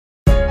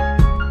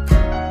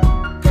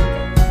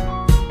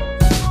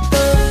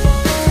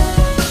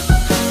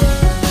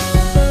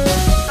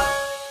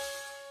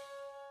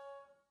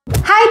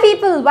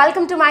people,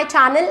 welcome to my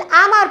channel.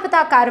 I'm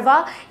Arpita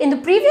Karwa. In the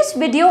previous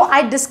video,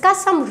 I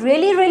discussed some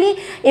really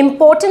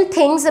important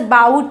things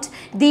about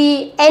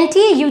the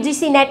NTA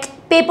UGC NET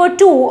Paper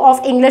 2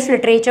 of English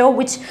Literature,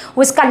 which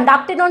was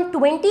conducted on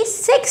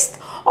 26th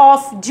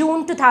of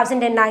June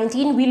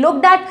 2019. We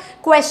looked at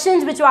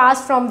questions which were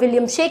asked from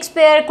William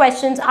Shakespeare,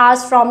 questions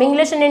asked from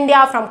English in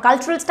India, from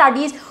cultural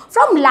studies,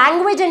 from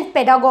language and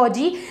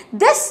pedagogy.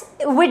 This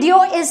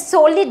video is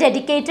solely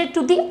dedicated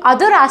to the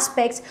other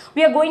aspects.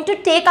 We are going to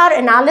take our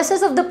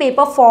analysis of the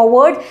paper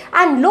forward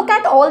and look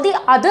at all the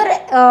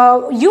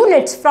other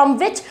units from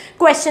which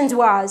questions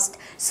were asked.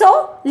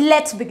 So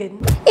let's begin.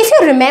 If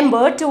you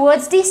remember,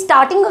 towards the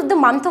starting of the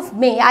month of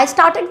May, I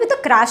started with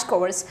a crash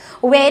course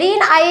wherein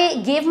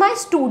I gave my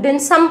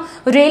students some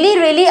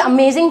really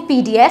amazing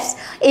PDFs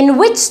in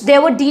which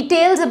there were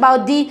details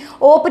about the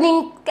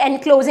opening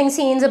and closing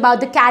scenes, about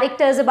the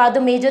characters, about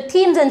the major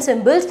themes and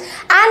symbols, and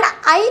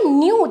I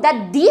knew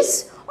that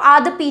these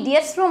are the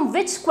PDFs from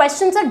which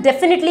questions are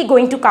definitely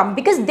going to come,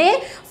 because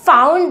they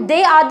found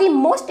they are the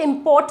most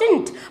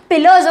important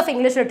pillars of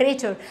English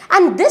literature.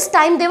 And this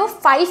time there were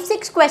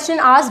 5-6 questions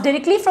asked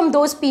directly from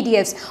those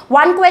PDFs.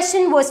 One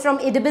question was from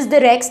Oedipus the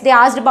Rex. They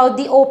asked about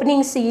the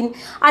opening scene.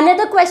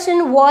 Another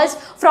question was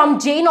from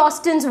Jane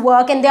Austen's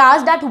work, and they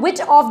asked that which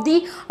of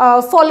the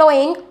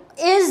following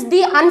is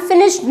the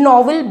unfinished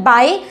novel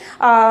by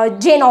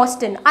Jane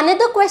Austen.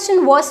 Another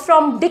question was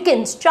from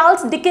Dickens.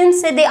 Charles Dickens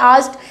said they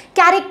asked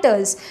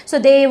characters. So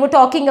they were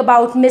talking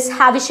about Miss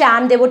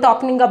Havisham, they were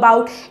talking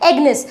about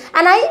Agnes.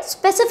 And I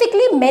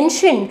specifically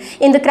mentioned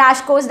in the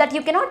crash course that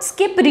you cannot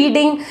skip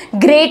reading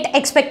Great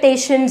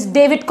Expectations,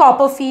 David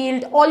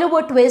Copperfield,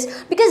 Oliver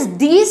Twist, because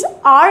these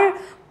are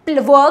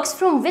works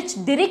from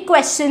which direct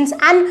questions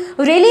and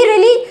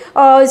really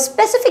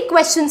specific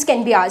questions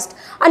can be asked.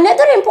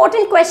 Another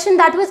important question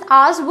that was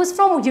asked was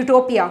from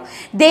Utopia.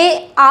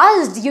 They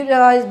asked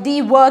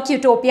the work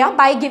Utopia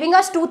by giving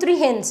us 2-3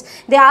 hints.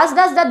 They asked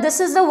us that this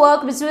is the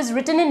work which was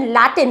written in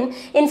Latin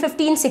in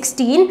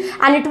 1516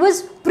 and it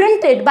was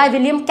printed by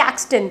William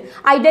Caxton.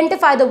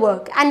 Identify the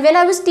work. And when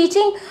I was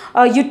teaching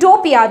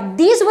Utopia,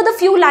 these were the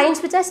few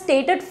lines which I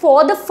stated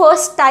for the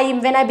first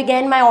time when I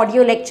began my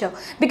audio lecture,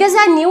 because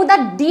I knew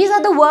that these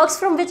are the works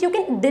from which you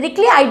can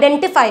directly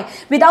identify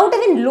without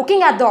even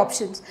looking at the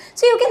options.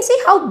 So you can see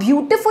how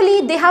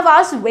beautifully they have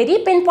asked very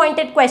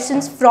pinpointed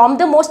questions from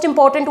the most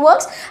important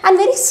works and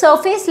very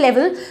surface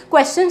level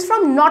questions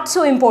from not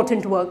so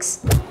important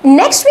works.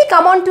 Next we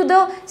come on to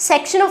the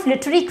section of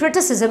literary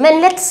criticism,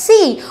 and let's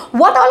see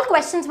what all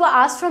questions were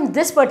asked from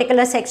this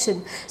particular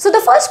section. So the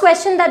first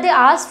question that they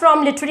asked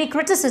from literary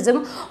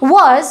criticism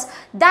was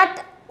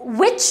that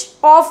which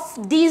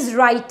of these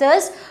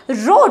writers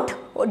wrote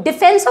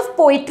Defense of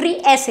Poetry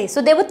essay.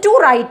 So there were 2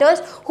 writers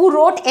who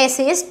wrote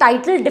essays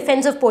titled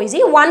Defense of Poesy.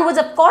 One was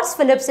of course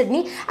Philip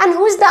Sidney, and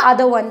who is the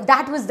other one?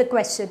 That was the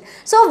question.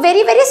 So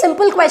very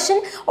simple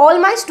question. All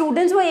my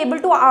students were able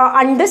to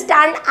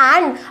understand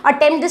and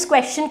attempt this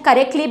question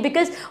correctly,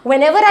 because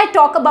whenever I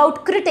talk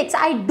about critics,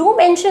 I do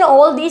mention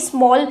all these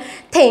small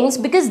things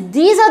because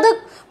these are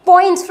the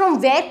points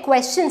from where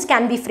questions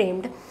can be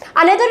framed.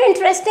 Another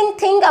interesting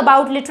thing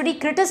about literary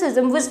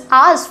criticism was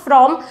asked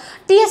from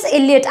T.S.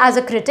 Eliot as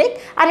a critic,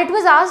 and it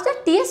was asked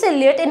that T.S.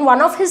 Eliot in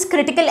one of his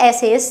critical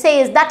essays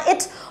says that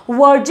it's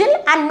Virgil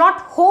and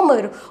not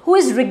Homer who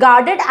is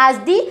regarded as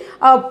the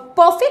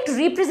perfect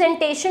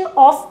representation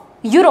of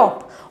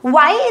Europe.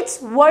 Why it's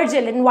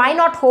Virgil and why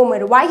not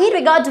Homer? Why he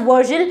regards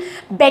Virgil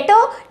better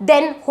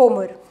than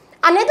Homer?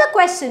 Another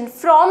question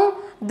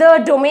from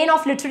the domain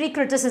of literary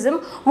criticism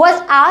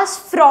was asked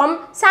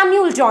from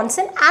Samuel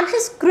Johnson and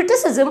his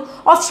criticism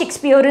of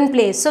Shakespearean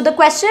plays. So the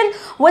question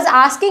was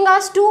asking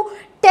us to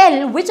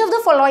tell which of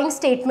the following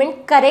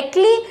statement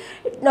correctly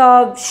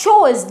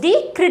shows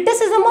the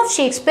criticism of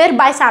Shakespeare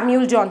by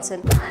Samuel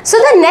Johnson. So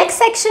the next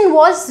section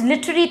was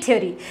literary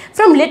theory.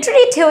 From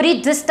literary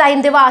theory, this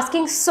time they were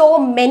asking so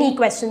many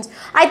questions.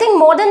 I think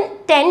more than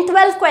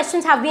 10-12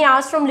 questions have been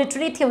asked from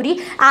literary theory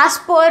as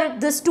per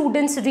the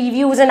students'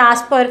 reviews and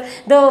as per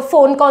the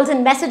phone calls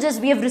and messages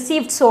we have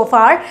received so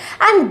far.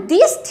 And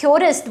these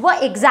theorists were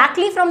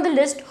exactly from the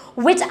list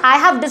which I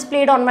have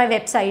displayed on my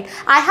website.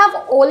 I have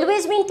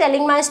always been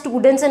telling my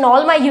students in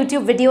all my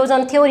YouTube videos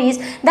on theories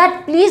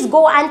that please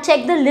go and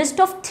check the list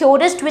of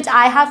theorists which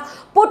I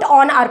have put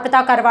on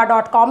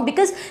arpitakarwa.com,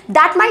 because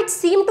that might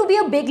seem to be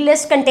a big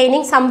list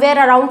containing somewhere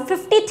around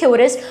 50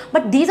 theorists,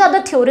 but these are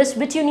the theorists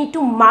which you need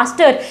to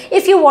master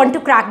if you want to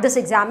crack this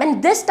exam.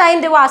 And this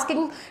time they were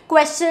asking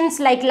questions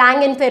like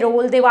Lang and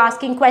Perrault. They were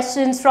asking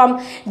questions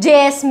from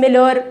J.S.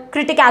 Miller,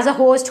 critic as a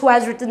host, who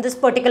has written this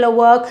particular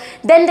work.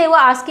 Then they were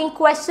asking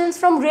questions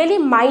from really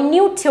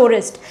minute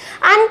theorists.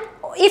 And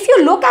if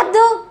you look at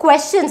the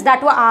questions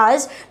that were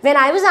asked, when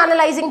I was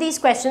analyzing these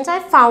questions, I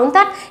found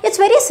that it's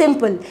very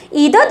simple.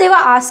 Either they were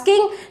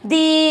asking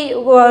the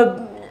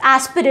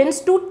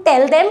aspirants to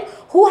tell them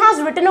who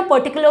has written a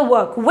particular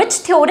work, which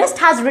theorist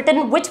has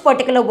written which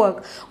particular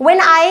work. When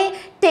I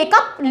take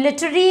up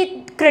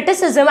literary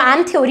criticism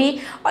and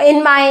theory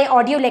in my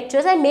audio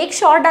lectures, I make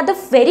sure that the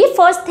very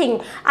first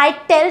thing I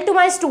tell to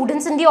my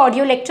students in the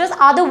audio lectures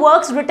are the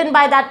works written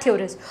by that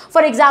theorist.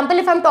 For example,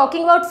 if I'm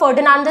talking about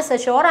Ferdinand de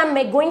Saussure, I'm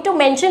going to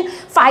mention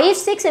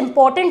 5-6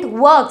 important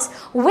works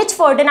which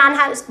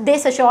Ferdinand de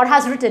Saussure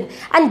has written.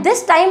 And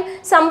this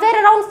time,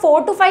 somewhere around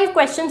 4 to 5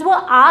 questions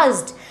were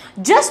asked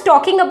just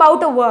talking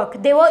about a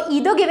work. They were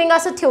either giving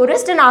us a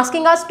theorist and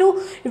asking us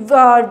to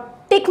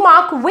tick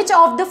mark which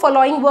of the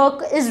following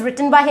work is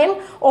written by him,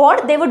 or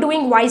they were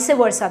doing vice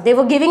versa. They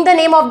were giving the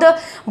name of the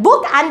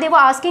book and they were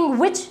asking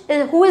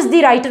who is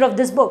the writer of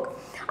this book.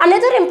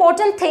 Another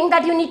important thing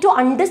that you need to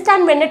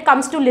understand when it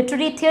comes to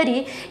literary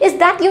theory is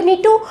that you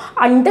need to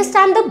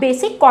understand the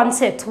basic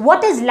concepts.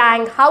 What is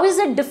lang? How is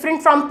it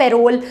different from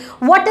parole?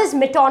 What is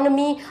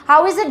metonymy?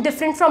 How is it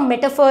different from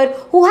metaphor?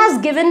 Who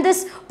has given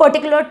this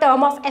particular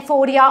term of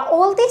aphoria?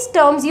 All these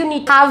terms you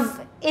need to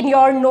have in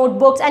your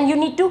notebooks, and you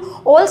need to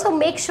also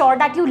make sure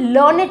that you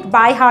learn it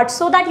by heart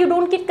so that you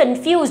don't get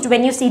confused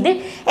when you see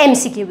the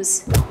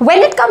MCQs.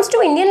 When it comes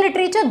to Indian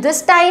literature,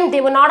 this time they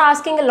were not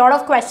asking a lot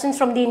of questions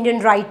from the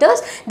Indian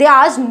writers. They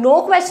asked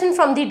no question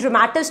from the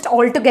dramatists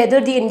altogether,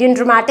 the Indian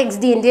dramatics,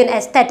 the Indian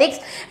aesthetics.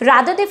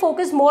 Rather, they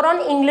focused more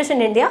on English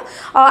in India.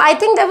 I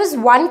think there was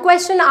one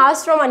question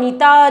asked from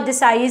Anita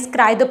Desai's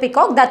Cry the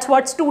Peacock. That's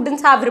what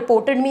students have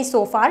reported me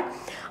so far.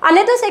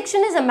 Another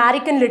section is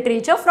American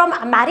literature. From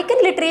American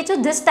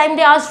literature, this time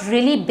they asked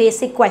really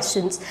basic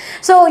questions.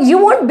 So you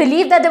won't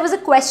believe that there was a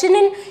question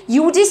in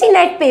UGC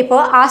NET paper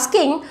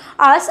asking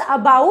us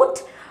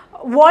about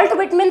Walt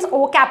Whitman's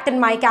O Captain,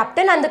 My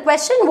Captain, and the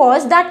question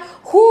was that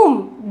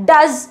whom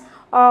does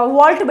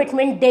Walt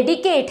Whitman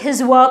dedicate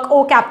his work,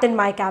 O Captain,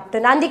 My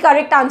Captain? And the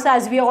correct answer,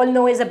 as we all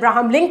know, is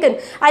Abraham Lincoln.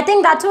 I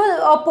think that's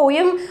a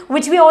poem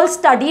which we all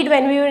studied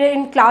when we were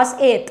in class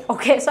 8th.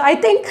 Okay, so I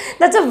think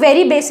that's a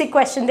very basic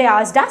question they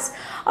asked us.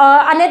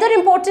 Another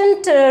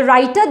important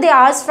writer they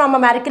asked from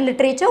American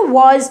literature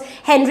was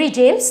Henry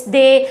James.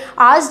 They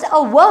asked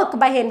a work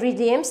by Henry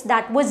James,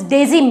 that was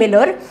Daisy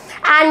Miller.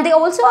 And they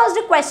also asked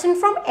a question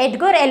from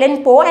Edgar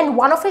Allan Poe and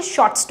one of his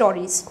short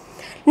stories.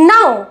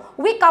 Now,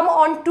 we come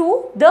on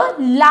to the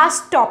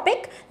last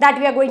topic that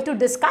we are going to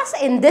discuss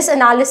in this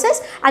analysis,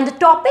 and the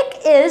topic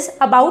is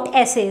about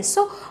essays.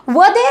 So,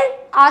 were they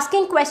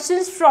asking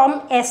questions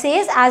from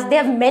essays, as they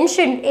have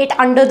mentioned it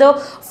under the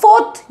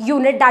 4th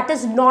unit, that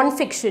is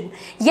non-fiction?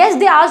 Yes,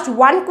 they asked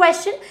one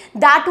question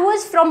that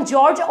was from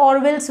George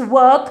Orwell's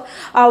work,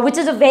 which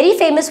is a very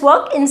famous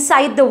work,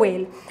 Inside the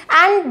Whale.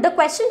 And the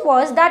question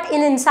was that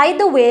in Inside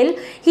the Whale,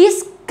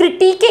 he's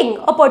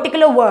critiquing a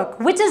particular work.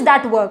 Which is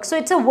that work? So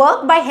it's a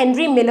work by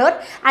Henry Miller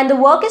and the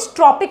work is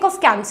Tropic of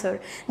Cancer.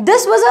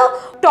 This was a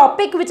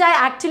topic which I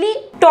actually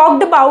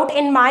talked about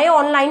in my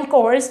online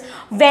course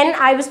when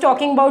I was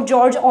talking about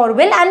George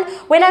Orwell, and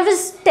when I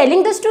was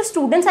telling this to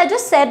students, I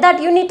just said that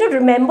you need to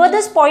remember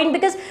this point,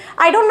 because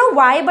I don't know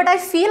why, but I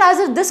feel as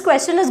if this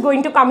question is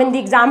going to come in the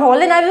exam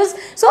hall, and I was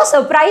so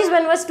surprised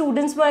when my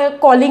students were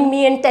calling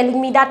me and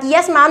telling me that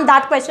yes ma'am,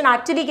 that question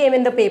actually came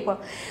in the paper.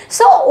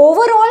 So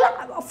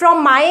overall,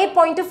 from my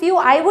point of view,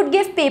 I would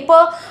give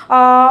paper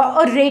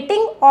a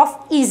rating of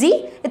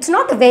easy. It's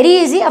not very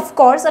easy, of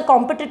course. A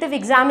competitive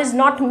exam is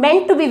not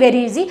meant to be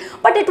very easy,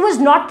 but it was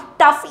not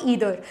tough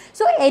either.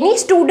 So any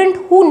student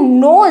who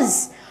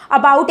knows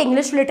about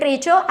English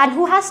literature and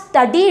who has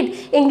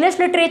studied English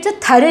literature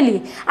thoroughly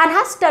and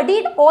has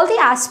studied all the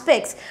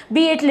aspects,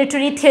 be it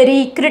literary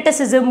theory,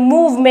 criticism,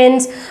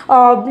 movements,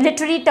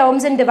 literary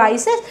terms and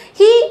devices,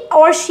 he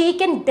or she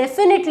can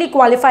definitely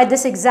qualify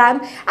this exam,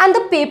 and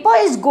the paper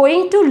is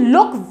going to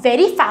look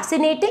very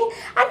fascinating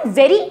and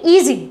very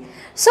easy.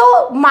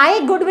 So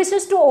my good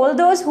wishes to all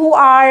those who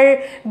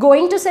are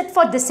going to sit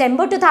for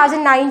December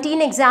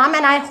 2019 exam,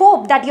 and I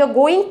hope that you're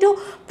going to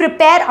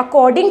prepare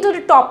according to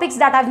the topics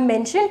that I've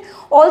mentioned.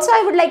 Also,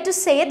 I would like to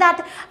say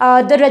that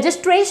the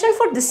registration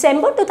for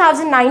December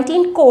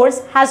 2019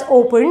 course has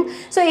opened.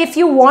 So if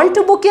you want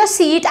to book your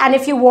seat and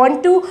if you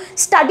want to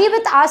study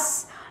with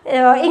us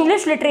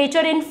English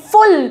literature in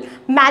full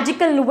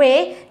magical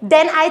way,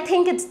 then I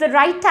think it's the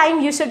right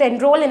time you should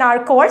enroll in our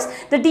course.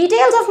 The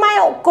details of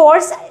my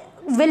course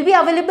will be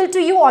available to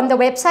you on the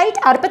website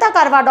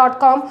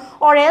arpitakarwa.com,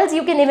 or else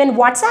you can even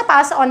WhatsApp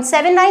us on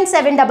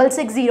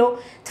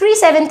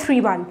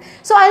 7976603731.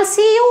 So I'll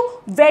see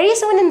you very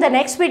soon in the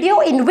next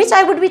video, in which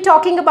I would be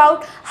talking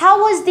about how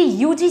was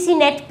the UGC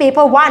NET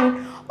Paper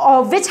 1,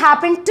 which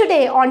happened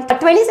today on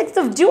 26th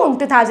of June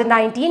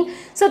 2019.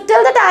 So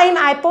till the time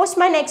I post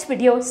my next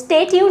video,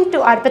 stay tuned to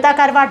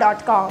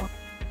arpitakarwa.com.